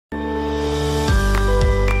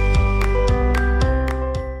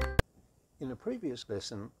previous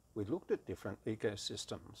lesson, we looked at different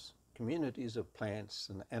ecosystems, communities of plants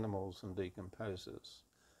and animals and decomposers,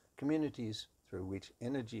 communities through which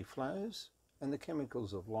energy flows and the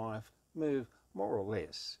chemicals of life move more or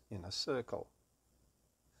less in a circle.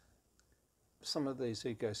 Some of these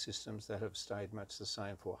ecosystems that have stayed much the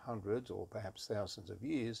same for hundreds or perhaps thousands of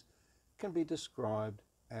years can be described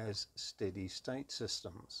as steady state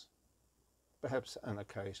systems. Perhaps an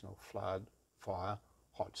occasional flood, fire,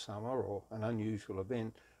 hot summer or an unusual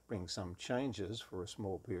event brings some changes for a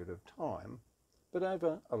small period of time, but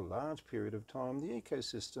over a large period of time the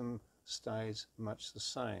ecosystem stays much the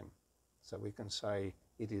same. So we can say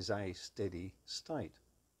it is a steady state.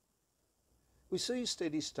 We see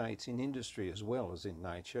steady states in industry as well as in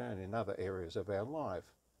nature and in other areas of our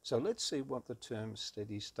life. So let's see what the term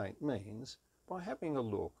steady state means by having a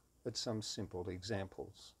look at some simple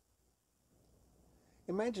examples.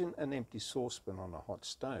 Imagine an empty saucepan on a hot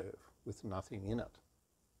stove with nothing in it.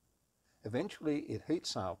 Eventually it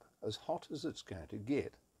heats up as hot as it's going to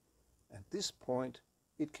get. At this point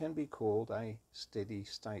it can be called a steady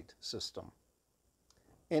state system.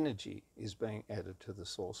 Energy is being added to the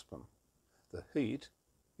saucepan. The heat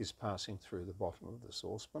is passing through the bottom of the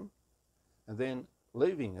saucepan and then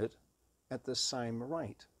leaving it at the same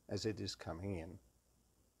rate as it is coming in.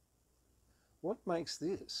 What makes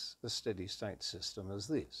this a steady state system is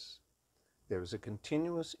this. There is a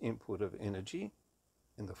continuous input of energy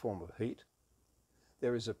in the form of heat.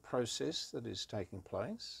 There is a process that is taking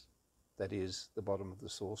place, that is, the bottom of the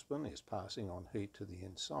saucepan is passing on heat to the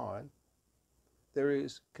inside. There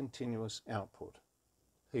is continuous output,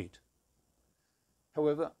 heat.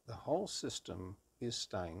 However, the whole system is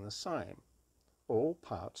staying the same. All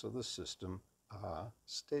parts of the system are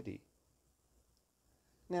steady.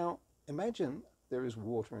 Now, imagine there is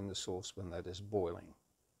water in the saucepan that is boiling.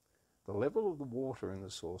 The level of the water in the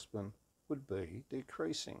saucepan would be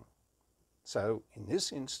decreasing. So, in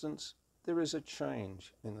this instance, there is a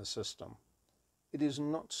change in the system. It is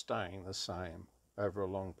not staying the same over a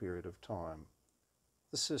long period of time.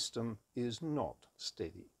 The system is not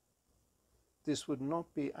steady. This would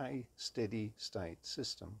not be a steady state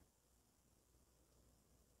system.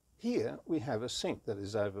 Here we have a sink that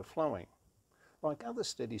is overflowing. Like other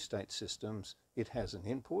steady state systems, it has an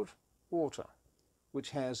input, water,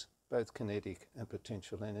 which has both kinetic and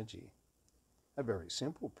potential energy. A very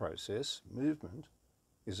simple process, movement,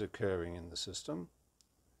 is occurring in the system,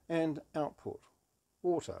 and output,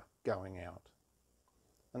 water going out.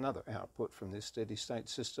 Another output from this steady state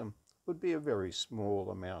system would be a very small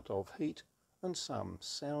amount of heat and some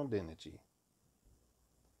sound energy.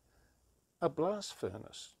 A blast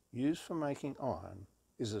furnace used for making iron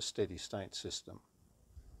is a steady state system.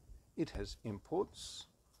 It has inputs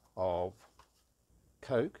of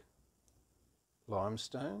coke,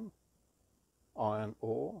 limestone, iron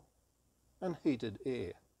ore and heated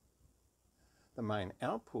air. The main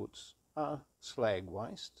outputs are slag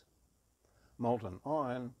waste, molten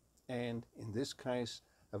iron and, in this case,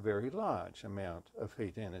 a very large amount of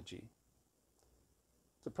heat energy.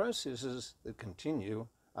 The processes that continue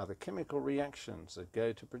are the chemical reactions that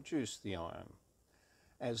go to produce the iron.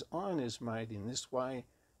 As iron is made in this way,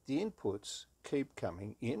 the inputs keep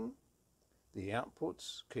coming in, the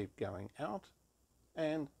outputs keep going out,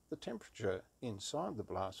 and the temperature inside the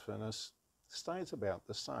blast furnace stays about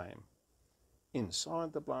the same.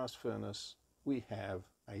 Inside the blast furnace, we have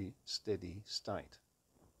a steady state.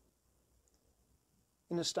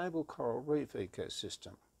 In a stable coral reef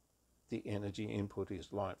ecosystem, the energy input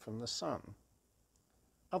is light from the sun.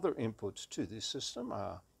 Other inputs to this system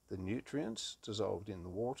are the nutrients dissolved in the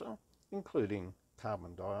water, including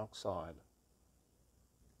carbon dioxide.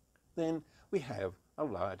 Then we have a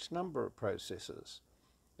large number of processes,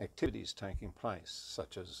 activities taking place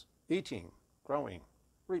such as eating, growing,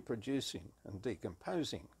 reproducing and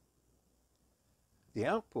decomposing. The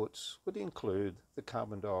outputs would include the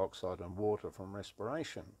carbon dioxide and water from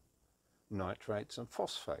respiration, nitrates and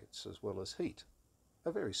phosphates, as well as heat,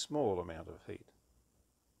 a very small amount of heat.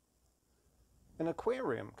 An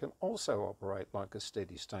aquarium can also operate like a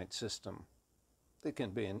steady state system. There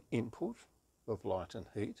can be an input of light and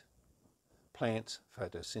heat, plants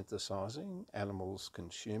photosynthesizing, animals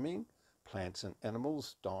consuming, plants and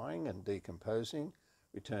animals dying and decomposing,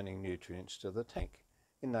 returning nutrients to the tank,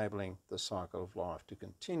 enabling the cycle of life to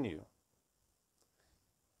continue.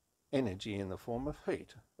 Energy in the form of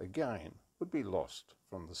heat, again, would be lost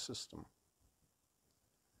from the system.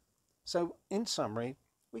 So, in summary,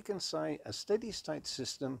 we can say a steady state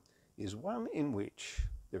system is one in which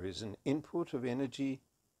there is an input of energy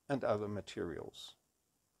and other materials.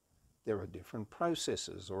 There are different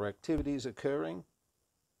processes or activities occurring.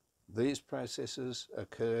 These processes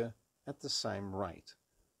occur at the same rate,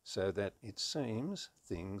 so that it seems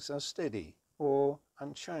things are steady or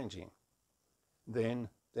unchanging. Then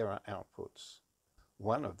there are outputs.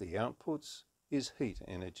 One of the outputs is heat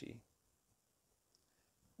energy.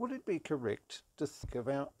 Would it be correct to think of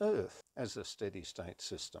our Earth as a steady-state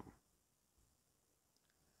system?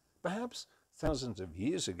 Perhaps thousands of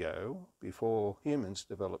years ago, before humans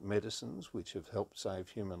developed medicines which have helped save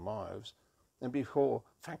human lives, and before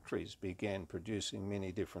factories began producing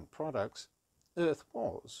many different products, Earth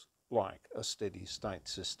was like a steady-state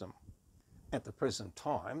system. At the present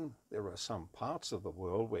time, there are some parts of the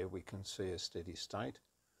world where we can see a steady state.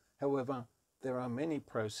 However, there are many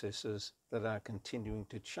processes that are continuing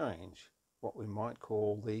to change, what we might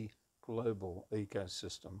call the global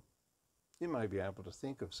ecosystem. You may be able to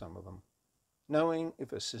think of some of them. Knowing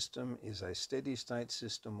if a system is a steady state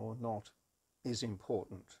system or not is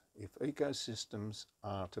important if ecosystems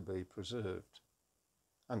are to be preserved.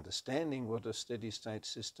 Understanding what a steady state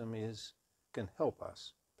system is can help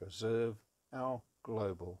us preserve our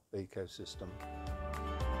global ecosystem.